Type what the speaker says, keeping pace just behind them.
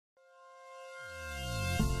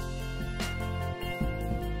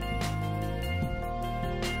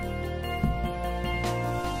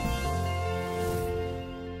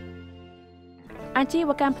អាជី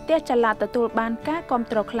វកម្មផ្ទះចល័តទទួលបានការគាំ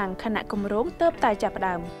ទ្រខ្លាំងខណៈគម្រោងទើបតែចាប់ផ្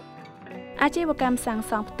ដើមអាជីវកម្មសាង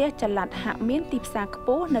សង់ផ្ទះចល័តហាក់មានទីផ្សារខ្ព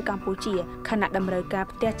ស់នៅកម្ពុជាខណៈតម្រូវការ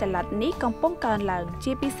ផ្ទះចល័តនេះកំពុងកើនឡើង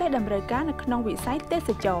ជាពិសេសតម្រូវការនៅក្នុងវិស័យទេស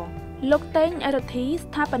ចរណ៍លោកតេងអរធី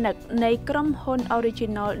ស្ថាបនិកនៃក្រុមហ៊ុន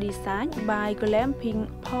Original Design by Glamping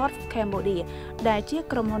Ports Cambodia ដែលជា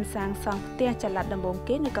ក្រុមហ៊ុនសាងសង់ផ្ទះចល័តដំបូង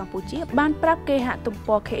គេនៅកម្ពុជាបានប្រាប់គេហទំ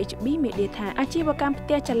ព័រ KHB Media ថាអាជីវកម្មផ្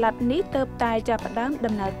ទះចល័តនេះទើបតែចាប់ផ្ដើម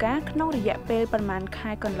ដំណើរការក្នុងរយៈពេលប្រមាណ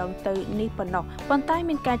ខែកន្លងទៅនេះប៉ុណ្ណោះប៉ុន្តែ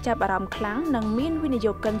មានការចាប់អារម្មណ៍ខ្លាំងនិងមានវិនិ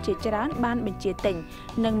យោគិនជាច្រើនបានបញ្ជាទិញ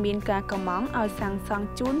និងមានការកុម្ម៉ង់ឲ្យសាងសង់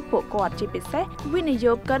ជូនពួកគាត់ជាពិសេសវិនិ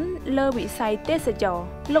យោគិនលើវិស័យទេសចរណ៍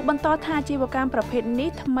លោកបន្តថាអាជីវកម្មប្រភេទនេះ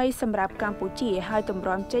ថ្មីសម្រាប់កម្ពុជាហើយទម្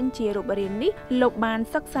រាំចេញជារូបរាងនេះលោកបាន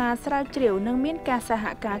សិក្សាស្រាវជ្រាវនិងមានការសហ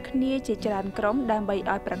ការគ្នាជាច្រើនក្រុមដើម្បី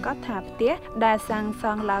ឲ្យប្រកាសថាផ្ទះដែលសាងស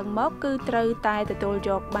ង់ឡើងមកគឺត្រូវតែទទួល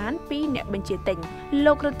យកបានពីអ្នកបញ្ជាទិញ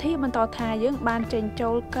លោករទ្ធីបន្តថាយើងបានចេញចូ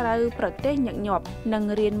លក្រៅប្រទេសញឹកញាប់និង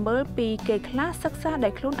រៀនមើលពីគេខ្លះសិក្សាដោ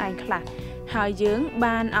យខ្លួនឯងខ្លះហើយយើង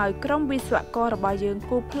បានឲ្យក្រុមវិស្វកររបស់យើង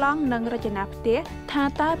គូប្លង់និងរចនាផ្ទះថា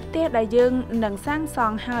តើផ្ទះដែលយើងនឹងសាងស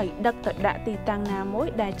ង់ហើយដឹកទៅដាក់ទីតាំងណាមួយ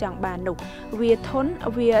ដែលចង់បាននោះវាធន់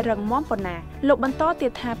វារឹងមាំប៉ុណ្ណាលោកបន្តទៀ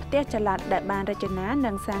តថាផ្ទះចល័តដែលបានរចនា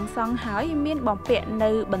និងសាងសង់ហើយមានបំពាក់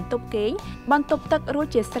នៅបន្ទប់គេងបន្ទប់ទឹករួច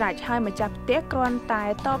ជាស្រេចហើយម្ចាស់ផ្ទះគ្រាន់តែ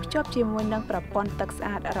តភ្ជាប់ជាមួយនឹងប្រព័ន្ធទឹកស្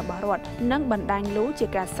អាតរបស់រដ្ឋនិងបណ្ដាញលូជា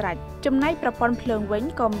ការស្រេចចំណែកប្រព័ន្ធភ្លើងវិញ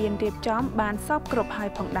ក៏មានរៀបចំបានសពគ្រប់ហើយ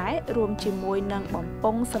ផងដែររួមជាមួយនឹងបំព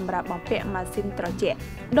ង់សម្រាប់បំពាក់ម៉ាស៊ីនត្រជាក់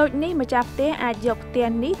ដូចនេះម្ចាស់ផ្ទះអាចយកផ្ទះ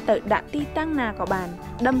នេះទៅដាក់ទីតាំងណាក៏បាន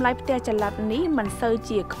តម្លៃផ្ទះចល័តនេះមិនសូវ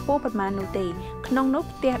ជាខ្ពស់ប៉ុន្មាននោះទេក្នុងនោះ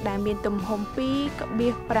ផ្ទះដែលមានទំហំ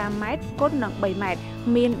 2.5 ម៉ែត្រគុណនឹង3ម៉ែត្រ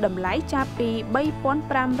មានតម្លៃចាប់ពី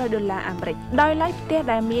$3,500អាមេរិកដោយឡែកផ្ទះ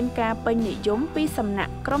ដែលមានការពេញនិយមពីសំណា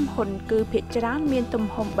ក់ក្រុមហ៊ុនគឺភាគច្រើនមានទំ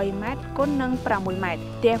ហំ3ម៉ែត្រគុណនឹង6ម៉ែត្រ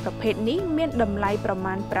ផ្ទះប្រភេទនេះមានតម្លៃប្រ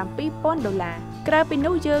មាណ$7,000ក្រៅពី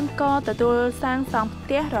នោះយើងក៏ទទួលសាងសង់ផ្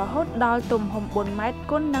ទះរហូតដល់ទំហំ4ម៉ែត្រ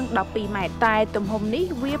គុណនឹង12ម៉ែត្រតែទំហំនេះ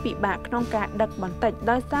វាពិបាកក្នុងការដឹកបន្តិច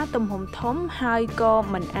ដោយសារទំហំធំហើយក៏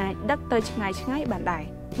មិនអាចដឹកទៅឆ្ងាយៗបានដែរ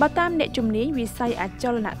បើតាមអ្នកជំនាញវិស័យអច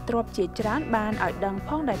លនទ្រព្យជាច្រើនបានឲ្យដឹងផ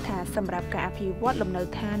ងដែរថាសម្រាប់ការអភិវឌ្ឍលំនៅ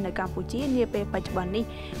ឋាននៅកម្ពុជានាពេលបច្ចុប្បន្ននេះ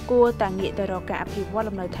គួរតែងាកទៅរកការអភិវឌ្ឍ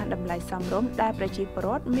លំនៅឋានតម្លៃសមរម្យដែលប្រជាពលរ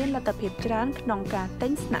ដ្ឋមានលទ្ធភាពច្រើនក្នុងការទិ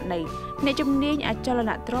ញស្នាក់នៅអ្នកជំនាញអចល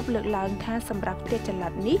នទ្រព្យលើកឡើងថាសម្រាប់ផ្ទះចល័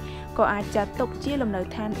តនេះក៏អាចចាត់ទុកជាលំនៅ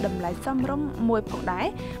ឋានតម្លៃសមរម្យមួយផងដែរ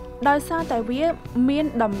ដោយសារតែវាមាន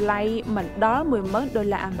តម្លៃមិនដល់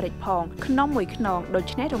$10,000អាមេរិកផងក្នុងមួយខ្នងដូ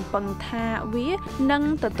ច្នេះរំពឹងថាវានឹង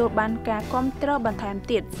ទទួលបានការគាំទ្របន្ថែម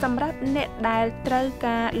ទៀតសម្រាប់អ្នកដែលត្រូវ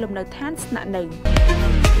ការលំនៅឋានស្នាក់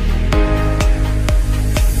នៅ